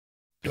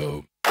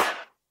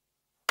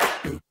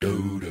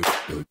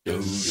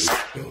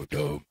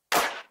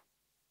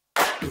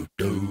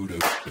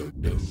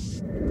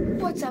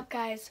What's up,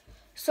 guys?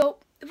 So,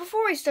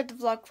 before we start the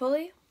vlog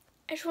fully,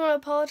 I just want to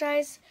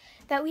apologize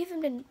that we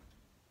haven't been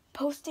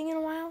posting in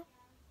a while.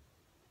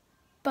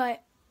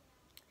 But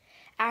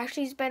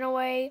Ashlee's been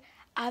away,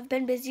 I've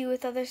been busy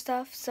with other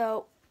stuff,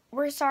 so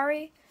we're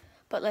sorry,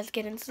 but let's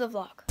get into the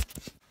vlog.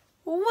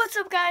 What's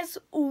up, guys?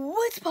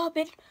 What's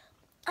poppin'?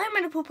 I'm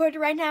in a pool party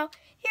right now.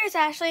 Here's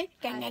Ashlee.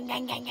 Gang, gang,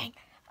 gang, gang, gang.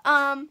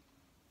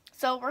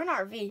 So we're in an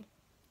RV.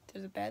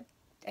 There's a bed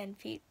and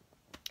feet.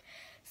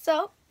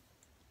 So,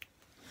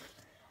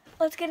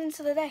 let's get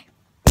into the day.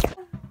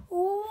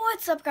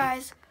 What's up,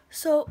 guys?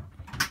 So,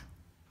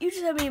 you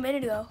just had me a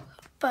minute ago,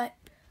 but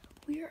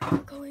we are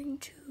going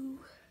to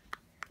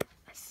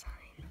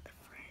assign the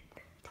friend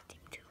to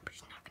Team 2, but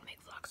she's not going to make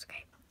vlogs,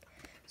 okay?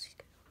 So she's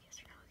going to go yes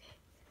or no,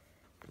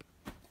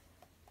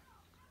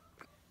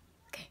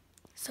 okay? Okay,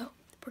 so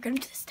we're going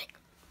to do this thing.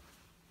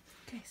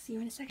 Okay, see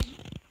you in a second.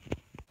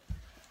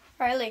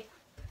 Riley.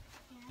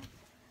 Yeah.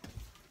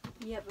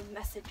 We have a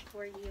message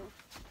for you.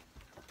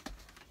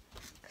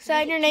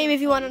 Sign your name if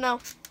you want to know.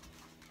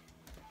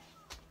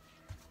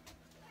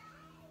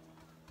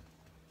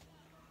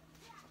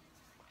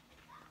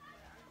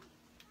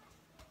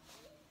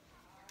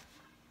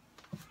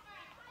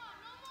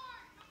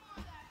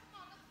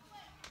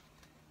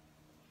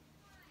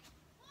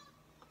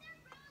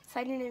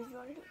 Sign your name if you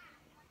want to do it.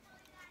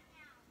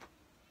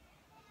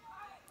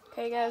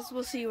 Okay, guys,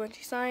 we'll see you when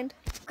she signed.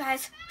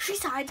 Guys, she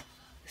signed,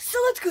 so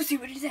let's go see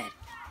what it said.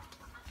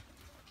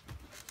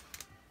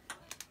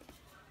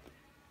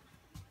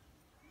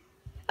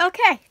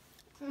 Okay.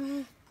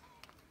 Okay.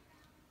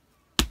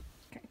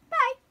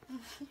 Bye. You're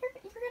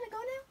gonna go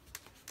now?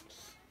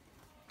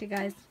 Okay,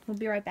 guys, we'll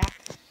be right back.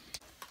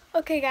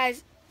 Okay,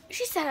 guys,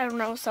 she said I don't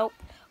know, so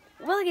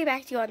we'll get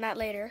back to you on that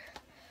later.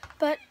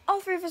 But all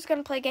three of us are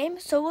gonna play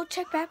games, so we'll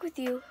check back with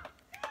you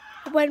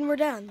when we're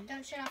done.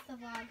 Don't shut off the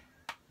vlog.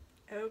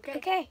 Okay.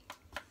 Okay.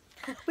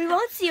 We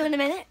won't see you in a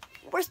minute.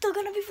 We're still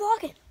gonna be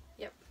vlogging.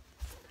 Yep.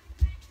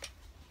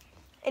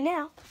 And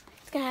now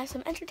it's gonna have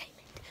some entertainment.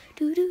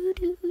 Do do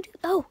do do.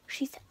 Oh,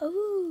 she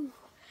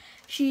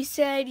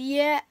said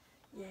yeah.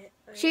 Yeah.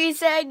 She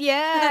said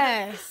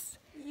yes.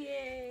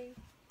 Yay.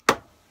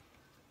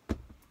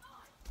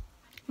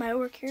 My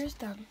work here is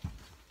done.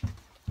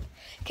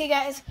 Okay,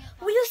 guys,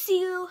 we'll see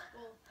you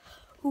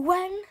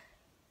when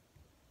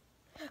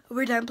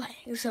we're done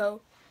playing.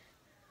 So,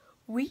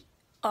 we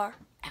are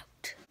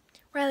out.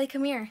 Riley,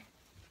 come here.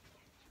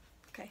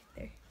 Okay,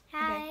 there.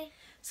 Hi. Okay.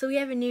 So we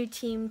have a new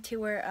Team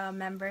Tour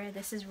member.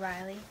 This is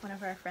Riley, one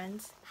of our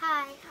friends.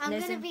 Hi. I'm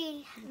Listen. going to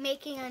be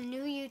making a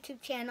new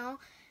YouTube channel.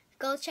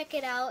 Go check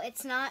it out.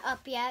 It's not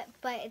up yet,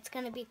 but it's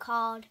going to be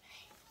called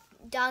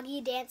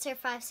Doggy Dancer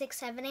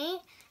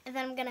 5678. And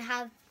then I'm going to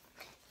have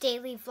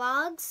daily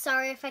vlogs.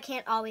 Sorry if I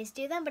can't always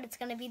do them, but it's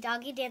going to be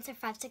Doggy Dancer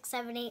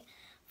 5678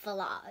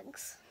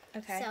 vlogs.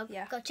 Okay. So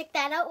yeah. go check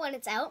that out when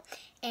it's out,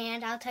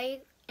 and I'll tell you,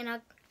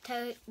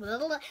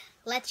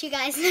 let you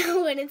guys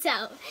know when it's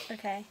out.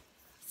 Okay.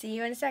 See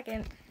you in a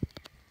second.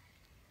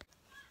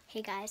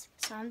 Hey guys,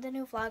 so I'm the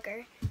new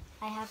vlogger.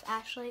 I have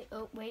Ashlee.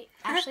 Oh wait,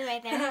 Ashlee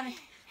right there.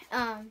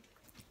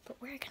 But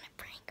we're gonna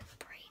prank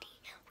Brady.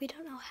 We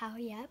don't know how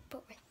yet,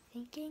 but we're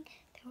thinking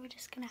that we're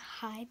just gonna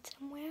hide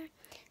somewhere,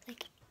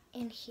 like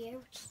in here,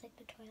 which is like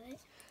the toilet.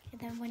 And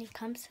then when he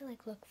comes to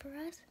like look for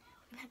us,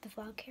 we're gonna have the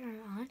vlog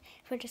camera on.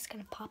 We're just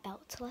gonna pop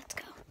out. So let's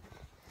go.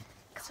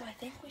 So I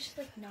think we should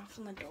like knock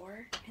on the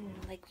door and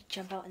like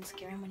jump out and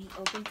scare him when he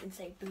opens and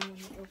say boom when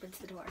he opens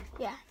the door.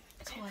 Yeah.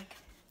 So like,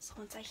 so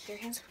once I hear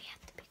him, So we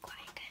have to be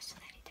quiet, guys, so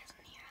that he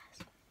doesn't hear us.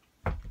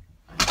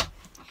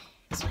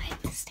 So I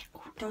have to stay.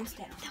 Oh, don't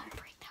stand. That will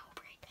break. That will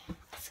break.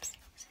 So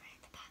we're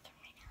in the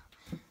bathroom right now.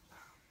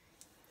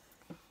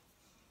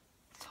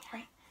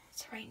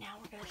 So right now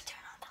we're gonna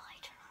Turn on the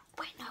light. Turn on.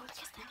 Wait, no,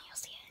 because then he'll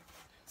see it.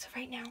 So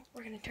right now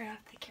we're gonna turn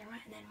off the camera,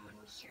 and then when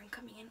we hear him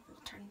coming in, we'll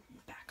turn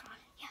it back on.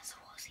 Yeah. So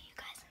we'll see you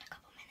guys in a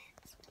couple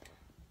minutes.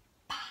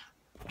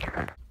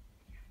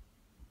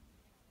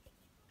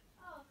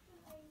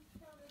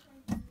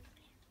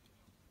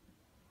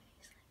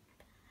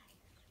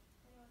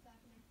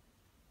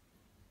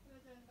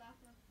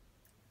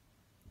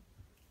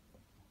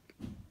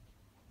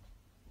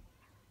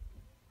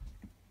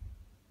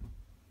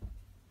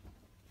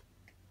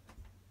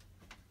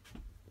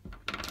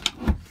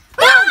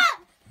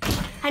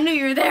 I knew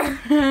you were there.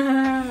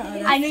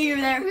 I knew you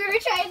were there. We were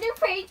trying to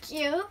prank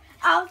you.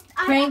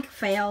 Prank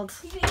failed.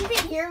 You can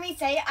even hear me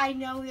say, I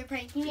know they're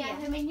pranking me. Yeah.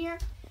 I'm in here.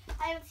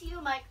 I don't see you,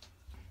 Mike.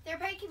 They're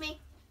pranking me.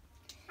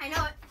 I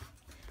know it.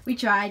 We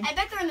tried. I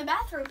bet they're in the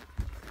bathroom.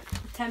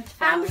 Attempt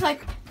I'm failed. just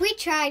like, We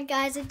tried,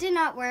 guys. It did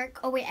not work.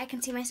 Oh wait, I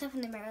can see myself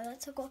in the mirror.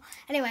 That's so cool.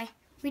 Anyway,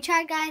 we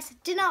tried, guys.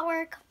 It did not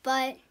work,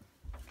 but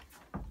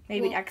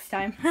Maybe next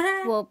time.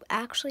 we'll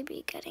actually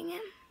be getting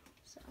him.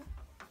 So,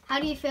 how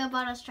do you feel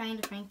about us trying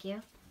to prank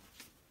you?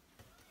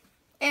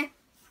 eh.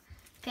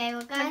 Okay,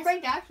 well, I guys,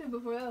 pranked Ashlee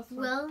before that.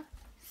 we'll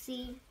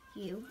see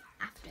you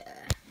after.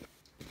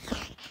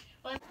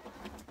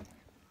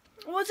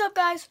 What's up,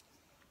 guys?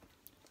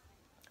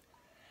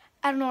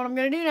 I don't know what I'm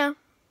gonna do now.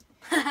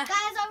 Guys,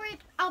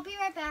 I'll be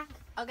right back.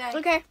 Okay.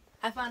 Okay.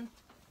 Have fun.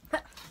 I'm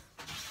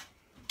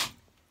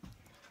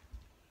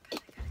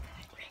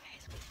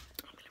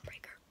gonna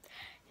break her.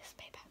 This is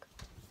payback.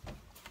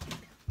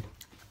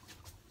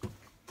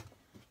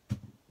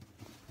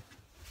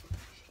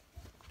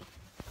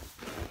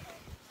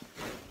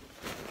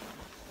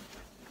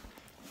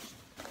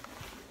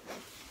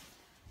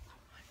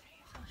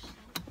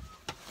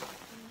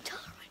 Tell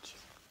her when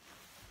she's.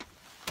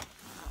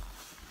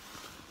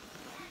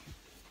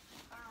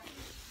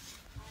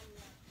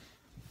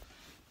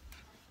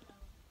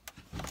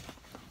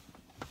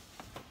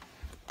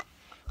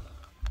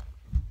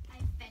 I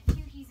bet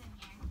you he's in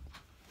here.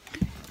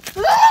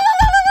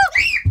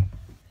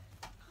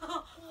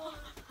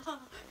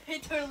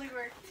 It totally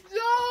worked. Yo!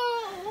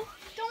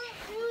 Don't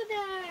do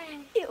that.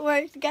 It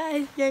works,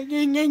 guys. Gang,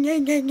 gang, gang,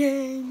 gang, gang,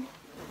 gang.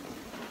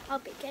 I'll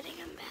be getting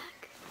him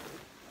back.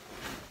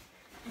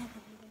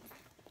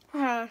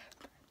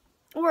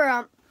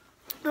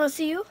 We'll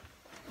see you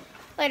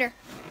later.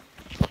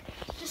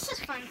 This is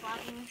fun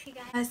vlogging with you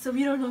guys. So if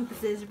you don't know what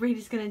this is,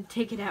 Brady's gonna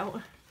take it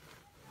out.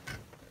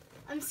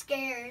 I'm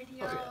scared,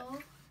 yo.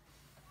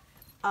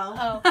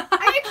 Oh.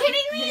 Are you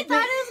kidding me? I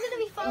thought it was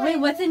gonna be fun. Wait,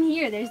 what's in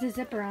here? There's a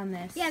zipper on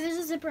this. Yeah, there's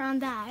a zipper on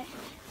that.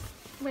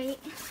 Wait.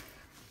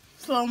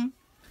 Slum.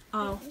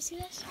 Oh. Let me see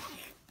this.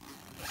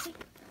 See?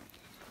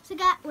 So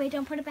wait,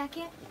 don't put it back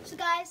yet. So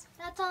guys,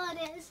 that's all it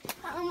is.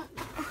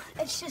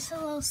 It's just a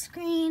little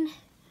screen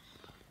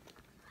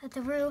at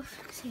the roof.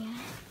 So yeah.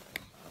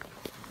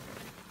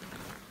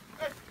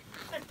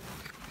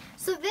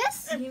 So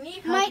this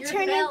might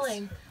turn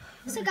into.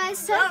 So guys,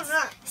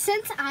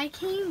 since I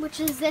came,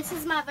 this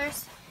is my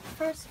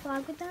first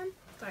vlog with them.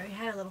 Sorry, we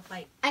had a little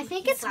fight. I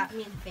think He it's slapped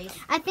me in the face.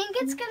 I think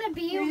it's gonna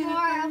be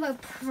more of a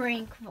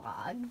prank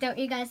vlog. Don't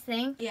you guys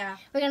think? Yeah.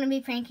 We're gonna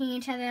be pranking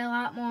each other a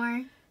lot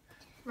more.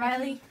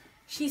 Riley,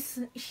 he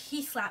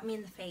slapped me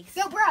in the face.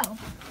 Yo, bro!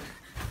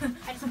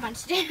 I just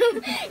punched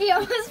him. He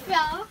almost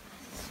fell.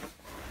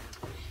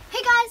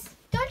 Hey guys,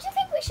 don't you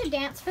think we should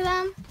dance for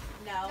them?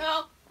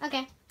 No.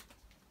 Okay.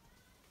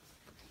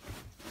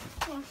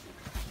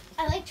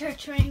 I like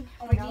torturing.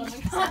 Oh my god.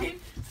 I'm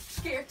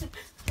scared.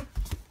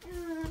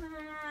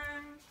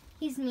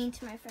 He's mean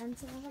to my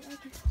friends. And I don't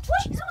like him.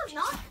 What? No, I'm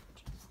not.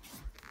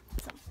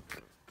 So,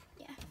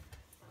 yeah.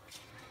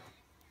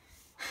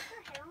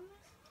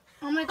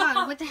 Oh my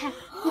god, what the heck?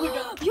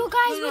 Yo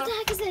guys, what the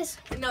heck is this?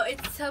 No,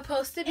 it's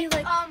supposed to be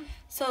like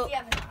so.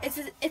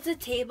 It's a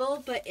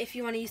table, but if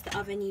you want to use the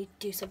oven, you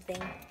do something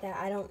that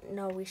I don't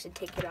know. We should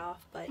take it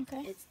off, but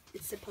Okay.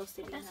 it's supposed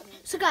to be. An oven.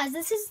 So guys,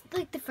 this is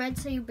like the Fred.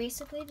 So you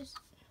basically just.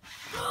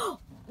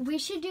 We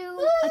should do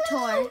a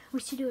tour.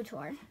 We should do a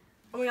tour.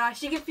 Oh my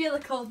gosh, you can feel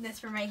the coldness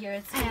from right here.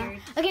 It's I know.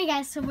 weird. Okay,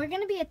 guys. So we're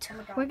gonna be a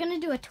tour. We're gonna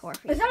do a tour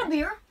for you. Is that a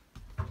beer?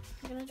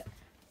 We're gonna do,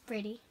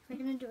 Brady. We're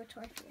gonna do a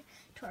tour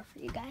for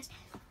you guys.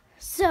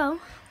 So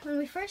when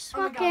we first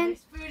walk in, there's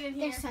food in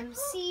here. there's some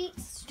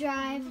seats,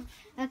 drive,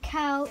 a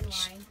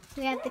couch.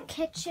 We have the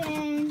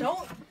kitchen.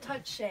 Don't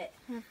touch it.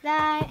 Have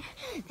that.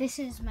 This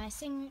is my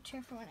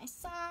signature for when I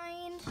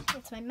signed.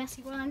 It's my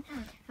messy one.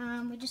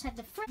 We just have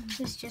the front.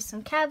 There's just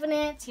some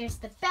cabinets. Here's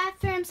the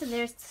bathroom. So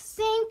there's the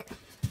sink.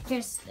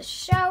 Here's the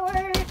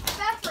shower.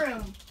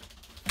 Bathroom.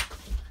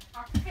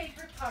 Our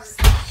favorite part.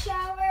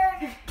 Shower.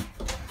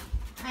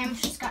 I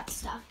almost just got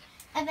stuck.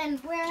 And then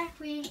where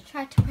we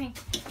tried to prank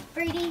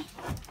Brady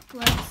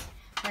was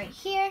right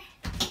here.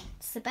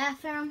 It's the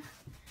bathroom.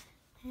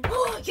 And,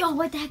 yo,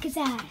 what the heck is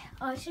that?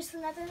 Oh, it's just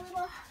another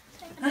little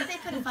thing. They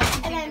put a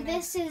fucking And then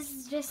this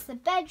is just the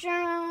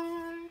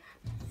bedroom.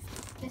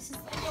 This is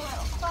like a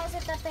little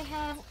closet that they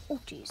have. Oh,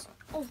 jeez.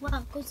 Oh, wow,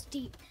 it goes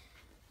deep.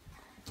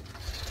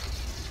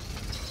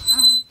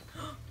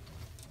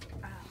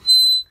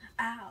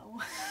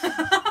 Ow.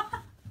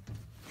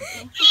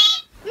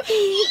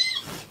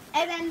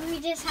 And then we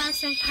just have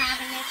some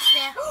cabinets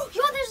there.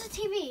 Yo, there's a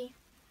TV.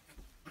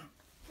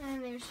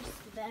 And there's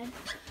just the bed.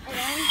 And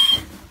then...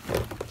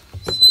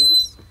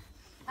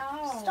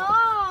 Ow.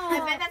 Stop! I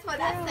bet that's why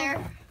that's there.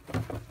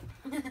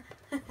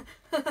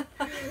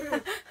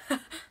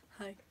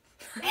 Hi.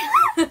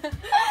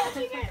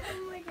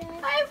 Oh my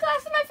god. I have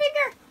glass in my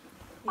finger.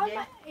 You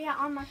did?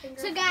 On my finger.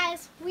 So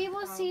guys, we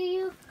will see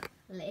you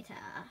later.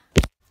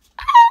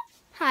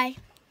 Hi.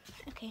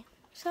 Okay,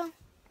 so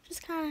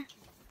just kind of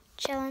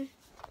chilling.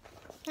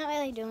 Not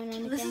really doing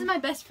anything. This is my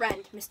best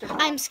friend, Mr. Ball.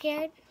 I'm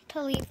scared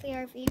to leave the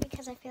RV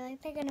because I feel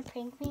like they're going to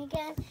prank me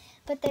again.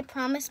 But they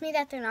promised me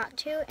that they're not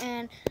to,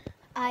 and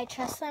I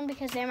trust them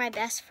because they're my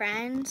best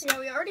friends. Yeah,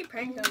 we already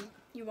pranked them.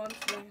 You want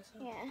to bring us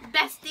up? Yeah.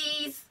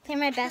 Besties. They're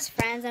my best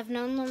friends. I've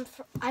known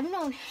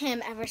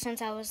him ever since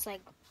I was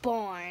like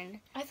born.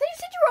 I thought you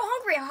said you were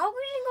hungry. How come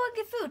you didn't go and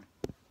get food?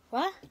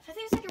 What? I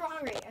thought you said you were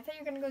hungry. I thought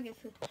you were going to go get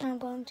food. I'm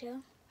going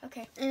to.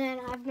 Okay. And then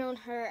I've known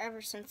her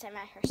ever since I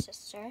met her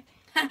sister.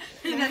 That's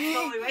the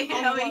only way you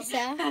And know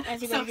Lisa,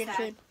 as you So go get sad.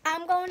 food.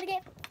 I'm going to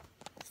get.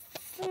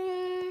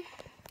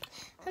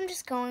 I'm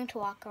just going to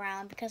walk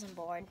around because I'm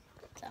bored.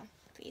 So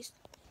please,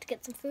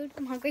 get some food.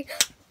 I'm hungry.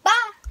 Bye.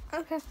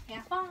 Okay.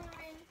 Yeah, fine.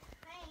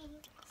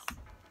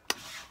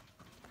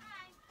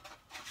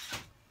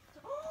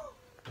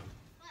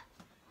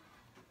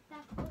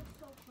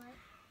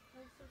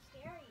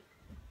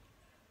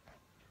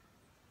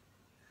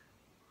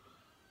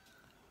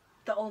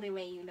 The only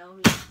way you know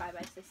who's Bye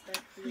Bye Sister.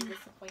 Really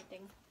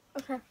disappointing.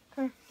 Okay.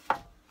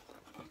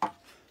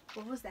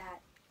 What was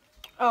that?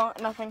 Oh,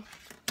 nothing.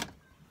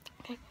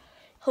 Okay.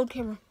 Hold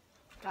camera.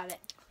 Got it.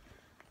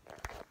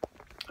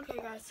 Okay,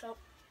 guys. So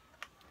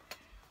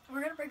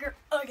we're gonna break her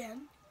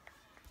again.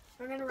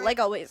 We're gonna write. Like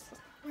always.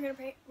 We're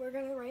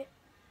gonna write.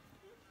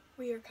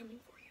 We are coming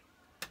for you.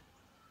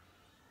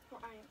 Or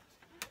I am.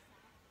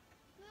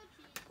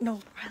 No,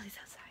 Riley's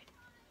outside.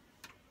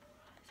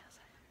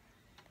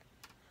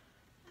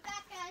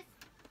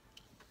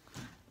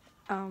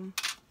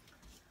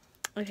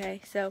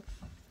 Okay, so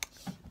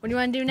what do you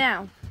want to do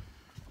now?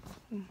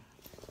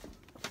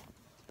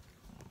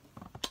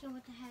 So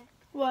what the heck?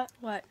 What?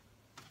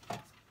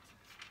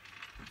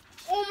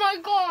 Oh my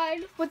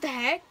god! What the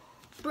heck?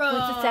 Bro.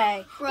 What's it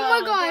say? Bro, oh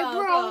my god,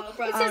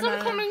 bro. It says Oh, I'm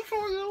no. coming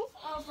for you.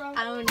 Oh, bro.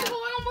 I don't know.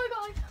 Oh my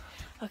god.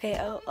 Okay,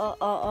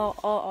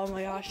 oh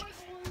my gosh.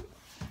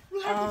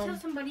 We have to tell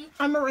somebody.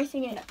 I'm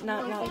erasing it.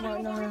 No.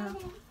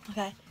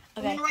 Okay.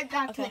 I'm gonna write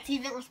back to Okay. it. See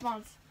the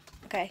response.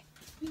 Okay.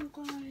 You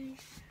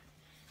guys,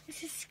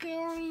 this is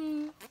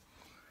scary.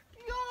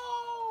 Yo,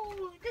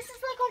 this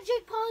is like on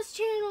Jake Paul's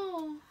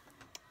channel.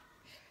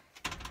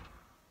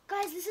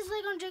 Guys, this is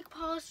like on Jake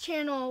Paul's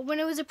channel when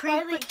it was a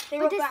prank. Riley,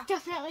 but this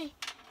definitely.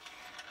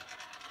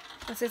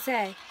 What's it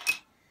say?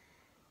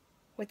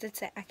 What's it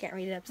say? I can't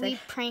read it upside. We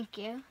prank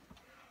you.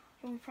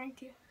 We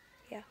pranked you.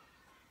 Yeah.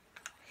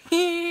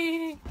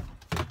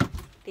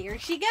 There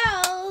she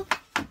goes.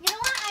 You know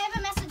what? I have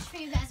a message for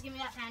you guys. Give me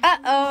that pen.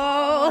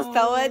 Uh-oh,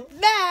 so it's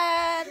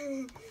bad.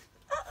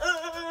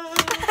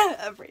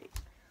 I'm ready.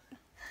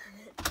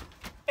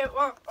 It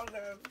worked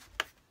again.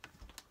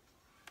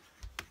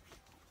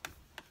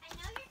 I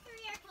know you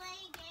three are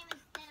playing a game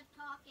instead of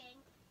talking.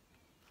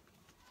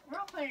 We're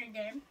not playing a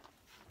game.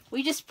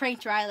 We just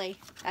pranked Riley.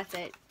 That's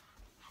it.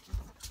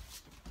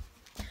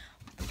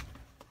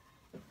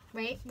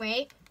 Wait.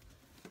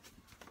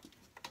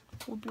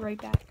 We'll be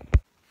right back.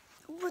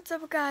 What's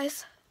up,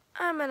 guys?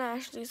 I'm at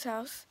Ashlee's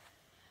house.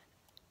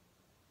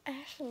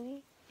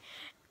 Ashlee.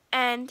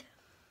 And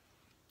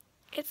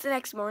it's the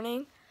next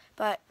morning,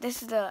 but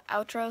this is the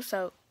outro,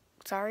 so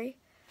sorry.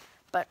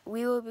 But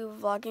we will be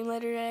vlogging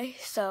later today,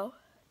 so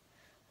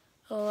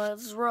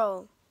let's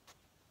roll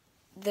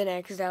the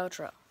next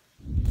outro.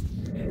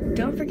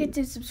 Don't forget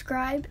to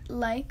subscribe,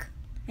 like,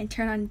 And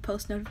turn on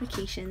post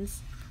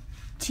notifications.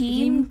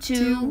 Team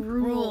 2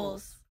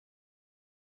 rules.